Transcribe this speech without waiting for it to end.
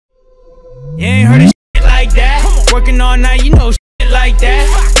You ain't heard of shit like that. Working all night, you know shit like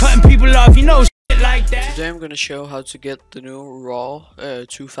that. Cutting people off, you know shit like that. Today I'm gonna show how to get the new RAW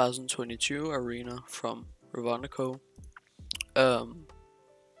 2022 arena from Ravonico.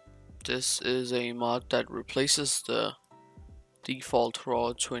 This is a mod that replaces the default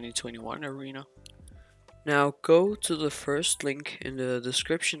RAW 2021 arena. Now go to the first link in the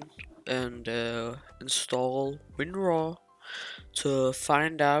description and install WinRAR to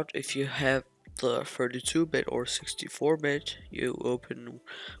find out if you have the 32-bit or 64-bit. You open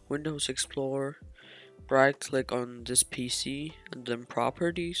Windows Explorer, right click on this PC and then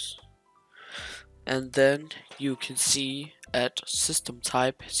properties, and then you can see at system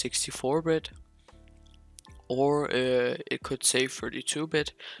type 64-bit, or it could say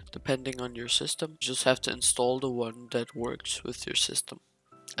 32-bit depending on your system. You just have to install the one that works with your system.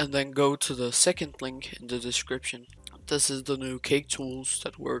 And then go to the second link in the description. This is the new CakeTools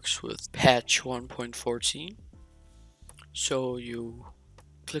that works with patch 1.14. So you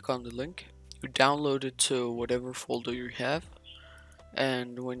click on the link, you download it to whatever folder you have,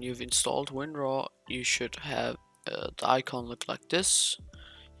 and when you've installed WinRAR, you should have the icon look like this.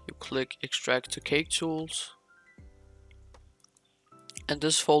 You click extract to CakeTools, and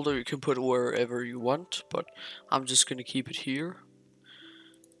this folder you can put wherever you want, but I'm just gonna keep it here.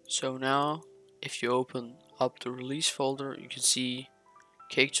 So now if you open up the release folder, you can see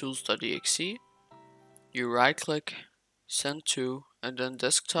CakeTools.exe. You right click, send to, and then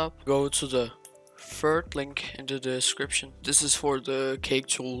desktop. Go to the third link in the description. This is for the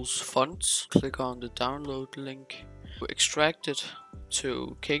CakeTools Fonts. Click on the download link. Extract it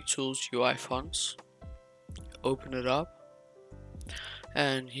to CakeTools UI Fonts. Open it up.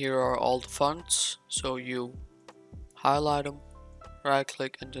 And here are all the fonts. So you highlight them, right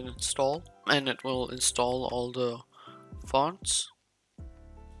click, and then install. And it will install all the fonts.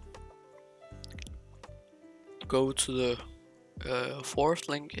 Go to the fourth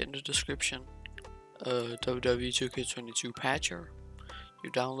link in the description, WWE 2K22 patcher.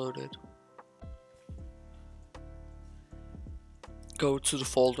 You download it. Go to the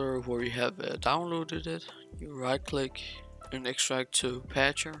folder where you have downloaded it. You right click and extract to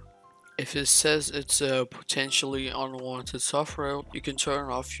patcher. If it says it's potentially unwanted software, you can turn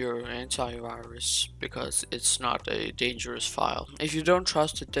off your antivirus because it's not a dangerous file. If you don't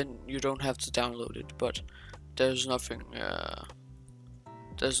trust it, then you don't have to download it, but there's nothing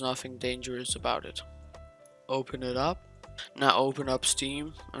dangerous about it. Open it up. Now open up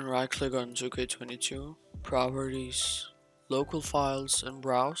Steam and right click on 2K22, properties, local files, and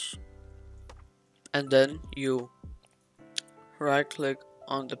browse. And then you right click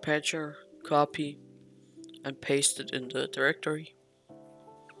on the patcher, copy, and paste it in the directory.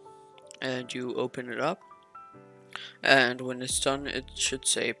 And you open it up. And when it's done, it should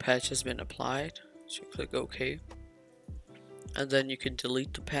say patch has been applied. So you click OK. And then you can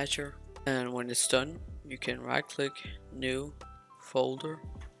delete the patcher. And when it's done, you can right click, new, folder.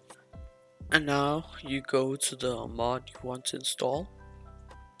 And now you go to the mod you want to install.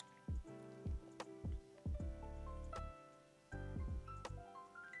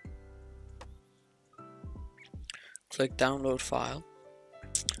 Click download file.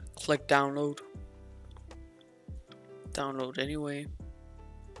 Click download. Download anyway.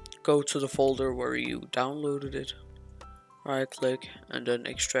 Go to the folder where you downloaded it. Right click and then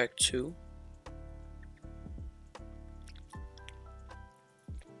extract to.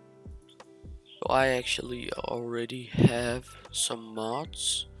 So I actually already have some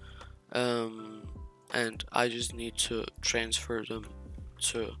mods, and I just need to transfer them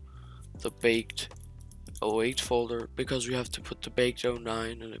to the baked 08 folder, because we have to put the baked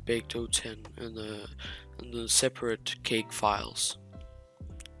 09 and the baked 010 in the separate cake files.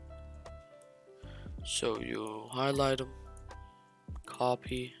 So you highlight them,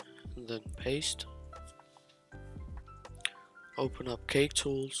 copy, and then paste. Open up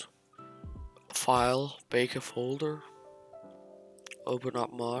CakeTools, file, bake a folder, open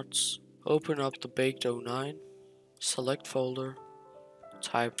up mods, open up the baked 09, select folder,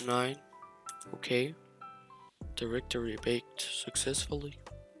 type 9, OK. Directory baked successfully.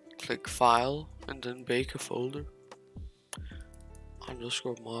 Click file and then bake a folder,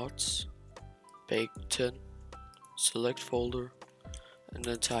 underscore mods, bake 10, select folder, and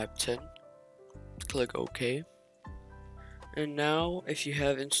then type 10. Click OK. And now if you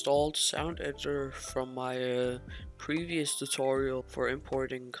have installed sound editor from my previous tutorial for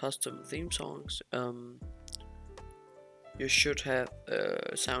importing custom theme songs, you should have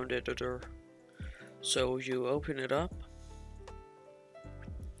a sound editor. So you open it up,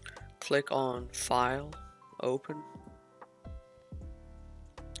 click on file, open,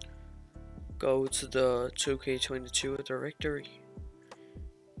 go to the 2K22 directory,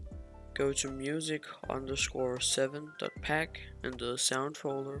 go to music_7.pack in the sound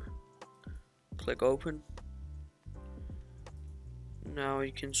folder, click open. Now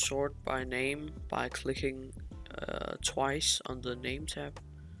you can sort by name by clicking twice on the name tab.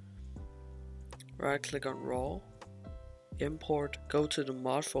 Right click on RAW, import, go to the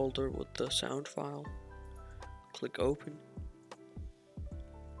mod folder with the sound file, click open.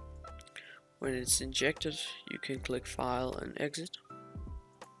 When it's injected, you can click file and exit.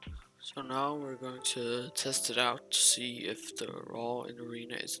 So now we're going to test it out to see if the RAW in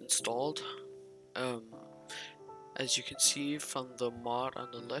Arena is installed. As you can see from the mod on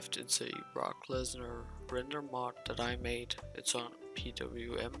the left, it's a Brock Lesnar render mod that I made. It's on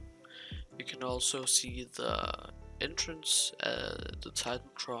PWM. You can also see the entrance, the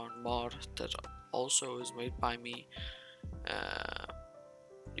Titantron mod that also is made by me.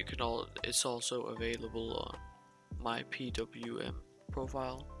 It's also available on my PWM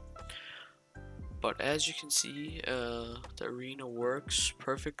profile. But as you can see, the Arena works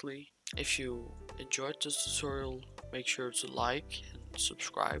perfectly. If you enjoyed this tutorial, make sure to like and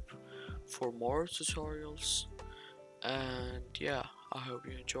subscribe for more tutorials. And yeah, I hope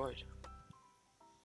you enjoyed.